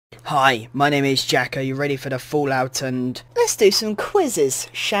Hi, my name is Jack. Are you ready for the Fallout? And let's do some quizzes,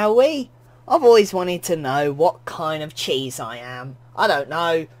 shall we? I've always wanted to know what kind of cheese I am. I don't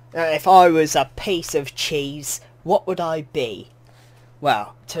know. If I was a piece of cheese, what would I be?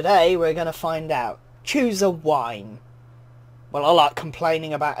 Well, today we're going to find out. Choose a wine. Well, I like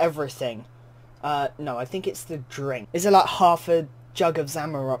complaining about everything. No, I think it's the drink. Is it like half a jug of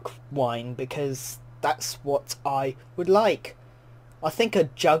Zamarok wine? Because that's what I would like. I think a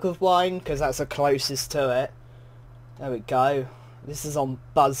jug of wine, because that's the closest to it. There we go. This is on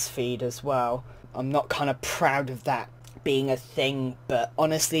BuzzFeed as well. I'm not kind of proud of that being a thing, but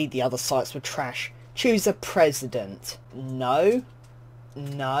honestly, the other sites were trash. Choose a president. No.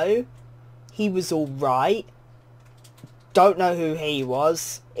 No. He was alright. Don't know who he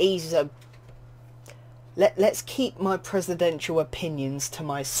was. He's a... Let's keep my presidential opinions to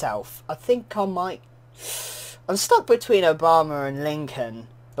myself. I think I might... I'm stuck between Obama and Lincoln,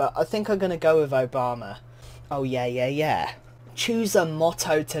 but I think I'm going to go with Obama. Oh yeah. Choose a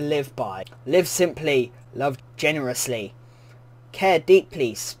motto to live by. Live simply, love generously. Care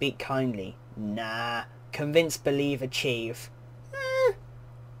deeply, speak kindly. Nah. Convince, believe, achieve.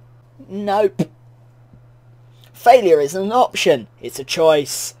 Nope. Failure isn't an option, it's a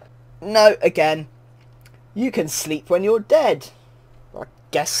choice. No, again. You can sleep when you're dead. I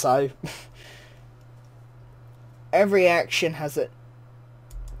guess so. Every action has a...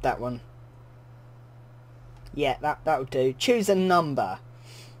 That one. Yeah, that'll do. Choose a number.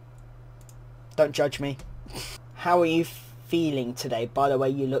 Don't judge me. How are you feeling today? By the way,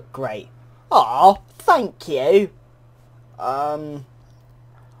 you look great. Aw, thank you. I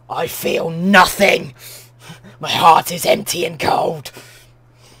feel nothing. My heart is empty and cold.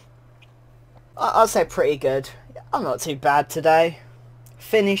 I'll say pretty good. I'm not too bad today.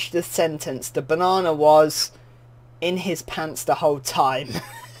 Finish the sentence. The banana was... in his pants the whole time.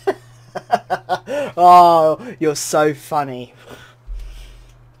 Oh, you're so funny.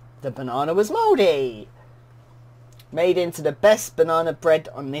 The banana was mouldy. Made into the best banana bread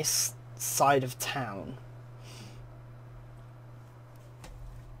on this side of town.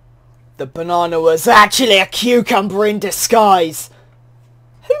 The banana was actually a cucumber in disguise.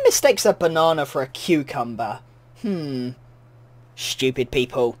 Who mistakes a banana for a cucumber? Stupid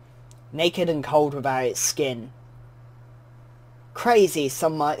people. Naked and cold without its skin. Crazy,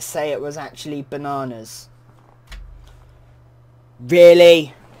 some might say it was actually bananas.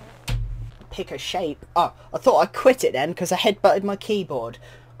 Really? Pick a shape. Oh, I thought I quit it then because I headbutted my keyboard.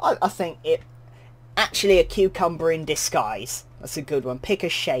 I think it... actually a cucumber in disguise. That's a good one. Pick a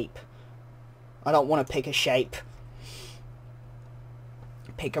shape. I don't want to pick a shape.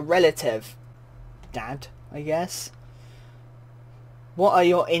 Pick a relative. Dad, I guess. What are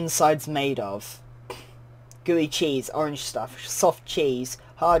your insides made of? Gooey cheese, orange stuff, soft cheese,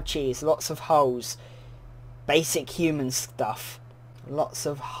 hard cheese, lots of holes. Basic human stuff. Lots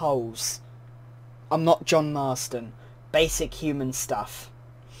of holes. I'm not John Marston. Basic human stuff.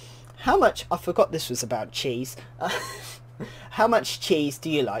 How much... I forgot this was about cheese. How much cheese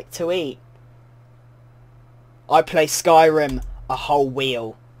do you like to eat? I play Skyrim. A whole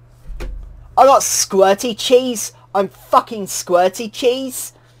wheel. I got squirty cheese. I'm fucking squirty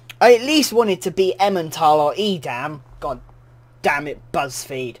cheese. I at least wanted to be Emmental or Edam. God damn it,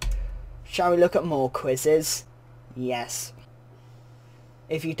 BuzzFeed. Shall we look at more quizzes? Yes.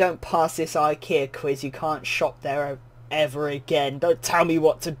 If you don't pass this IKEA quiz, you can't shop there ever again. Don't tell me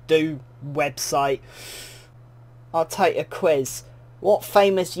what to do, website. I'll take a quiz. What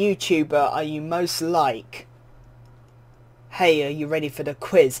famous YouTuber are you most like? Hey, are you ready for the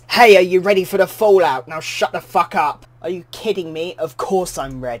quiz? Hey, are you ready for the Fallout? Now shut the fuck up. Are you kidding me? Of course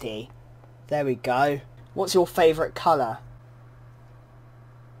I'm ready. There we go. What's your favourite colour?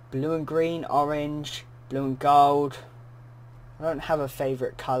 Blue and green, orange, blue and gold. I don't have a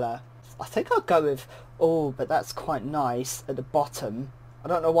favourite colour. I think I'll go with... oh, but that's quite nice at the bottom. I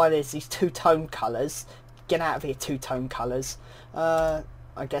don't know why there's these two-tone colours. Get out of here, two-tone colours. I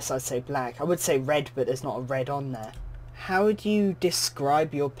guess I'd say black. I would say red, but there's not a red on there. How would you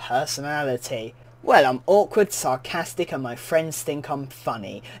describe your personality? Well, I'm awkward, sarcastic, and my friends think I'm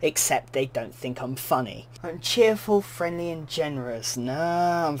funny. Except they don't think I'm funny. I'm cheerful, friendly, and generous.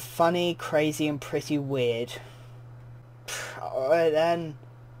 Nah, I'm funny, crazy, and pretty weird. Alright then.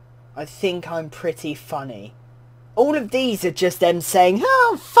 I think I'm pretty funny. All of these are just them saying, oh,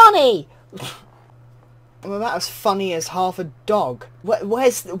 I'm funny! I'm about as funny as half a dog.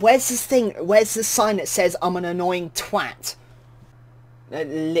 Where's this thing? Where's the sign that says I'm an annoying twat?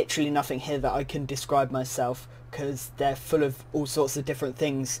 Literally nothing here that I can describe myself, because they're full of all sorts of different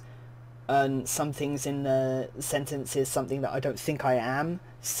things. And some things in the sentence is something that I don't think I am.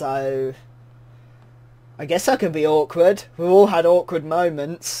 So I guess I can be awkward. We've all had awkward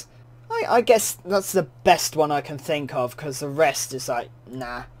moments. I guess that's the best one I can think of, because the rest is like,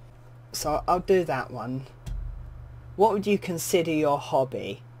 nah. So I'll do that one. What would you consider your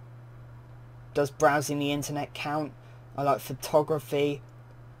hobby? Does browsing the internet count? I like photography.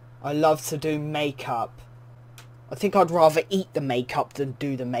 I love to do makeup. I think I'd rather eat the makeup than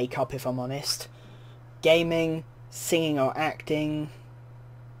do the makeup, if I'm honest. Gaming, singing or acting.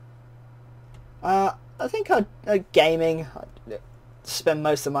 I think gaming. I'd spend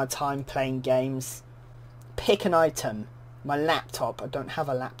most of my time playing games. Pick an item. My laptop. I don't have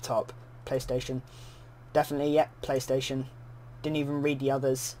a laptop. PlayStation. Definitely, yeah, PlayStation. Didn't even read the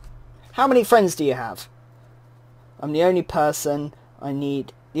others. How many friends do you have? I'm the only person I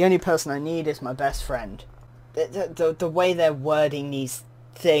need. The only person I need is my best friend. The way they're wording these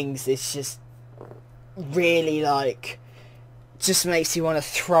things is just really like, just makes you want to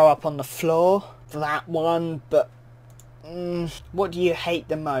throw up on the floor. That one, but what do you hate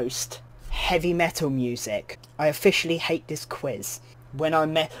the most? Heavy metal music. I officially hate this quiz. When I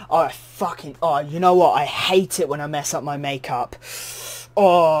you know what? I hate it when I mess up my makeup.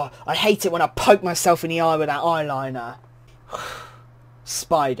 Oh, I hate it when I poke myself in the eye with that eyeliner.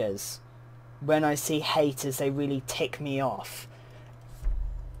 Spiders. When I see haters, they really tick me off.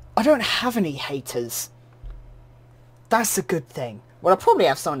 I don't have any haters. That's a good thing. Well, I probably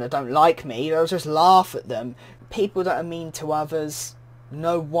have someone that don't like me. I'll just laugh at them. People that are mean to others.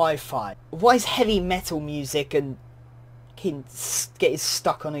 No Wi-Fi. Why is heavy metal music and get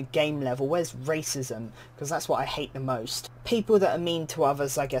stuck on a game level? Where's racism? Because that's what I hate the most. People that are mean to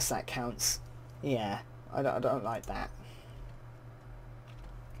others, I guess that counts. Yeah, I don't like that.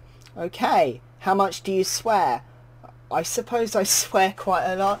 Okay, how much do you swear? I suppose I swear quite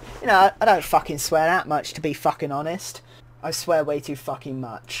a lot. You know, I don't fucking swear that much, to be fucking honest. I swear way too fucking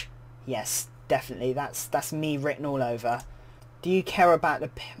much. Yes, definitely, that's me written all over. Do you care about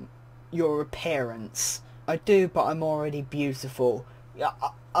your appearance? I do, but I'm already beautiful. Yeah,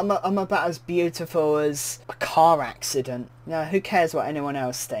 I'm about as beautiful as a car accident. You know, who cares what anyone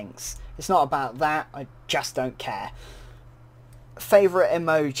else thinks? It's not about that, I just don't care. Favourite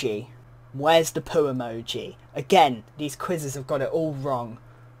emoji? Where's the poo emoji? Again, these quizzes have got it all wrong.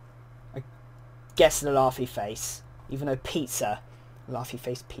 I guess the laughy face. Even though pizza. Laughy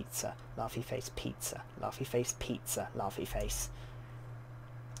face pizza. Laughy face pizza. Laughy face pizza. Laughy face.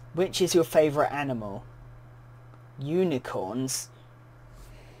 Which is your favourite animal? Unicorns?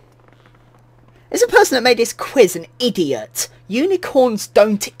 Is the person that made this quiz an idiot? Unicorns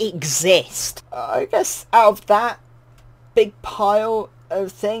don't exist. I guess out of that big pile of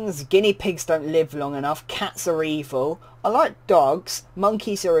things, guinea pigs don't live long enough, cats are evil, I like dogs,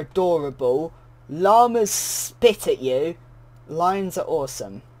 monkeys are adorable, llamas spit at you, lions are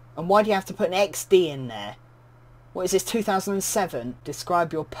awesome. And why do you have to put an XD in there? What is this, 2007?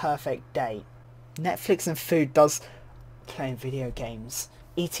 Describe your perfect date. Netflix and food does playing video games.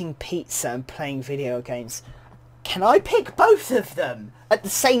 Eating pizza and playing video games. Can I pick both of them at the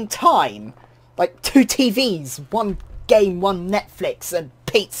same time? Like 2 TVs, 1 game, 1 Netflix, and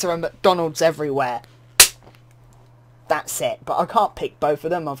pizza and McDonald's everywhere. That's it. But I can't pick both of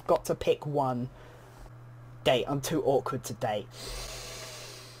them. I've got to pick one. Date. I'm too awkward to date.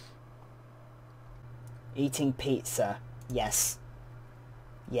 Eating pizza. Yes.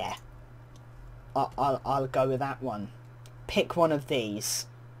 Yeah. I'll go with that one. Pick one of these.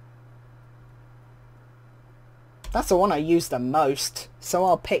 That's the one I use the most, so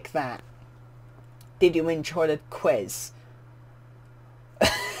I'll pick that. Did you enjoy the quiz?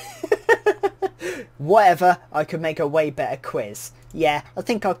 Whatever, I could make a way better quiz. Yeah, I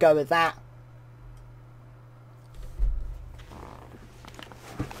think I'll go with that.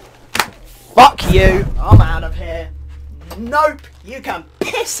 Fuck you! I'm out of here. Nope, you can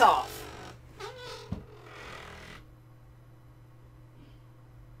piss off!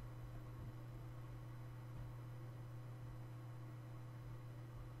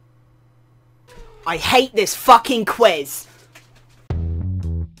 I hate this fucking quiz!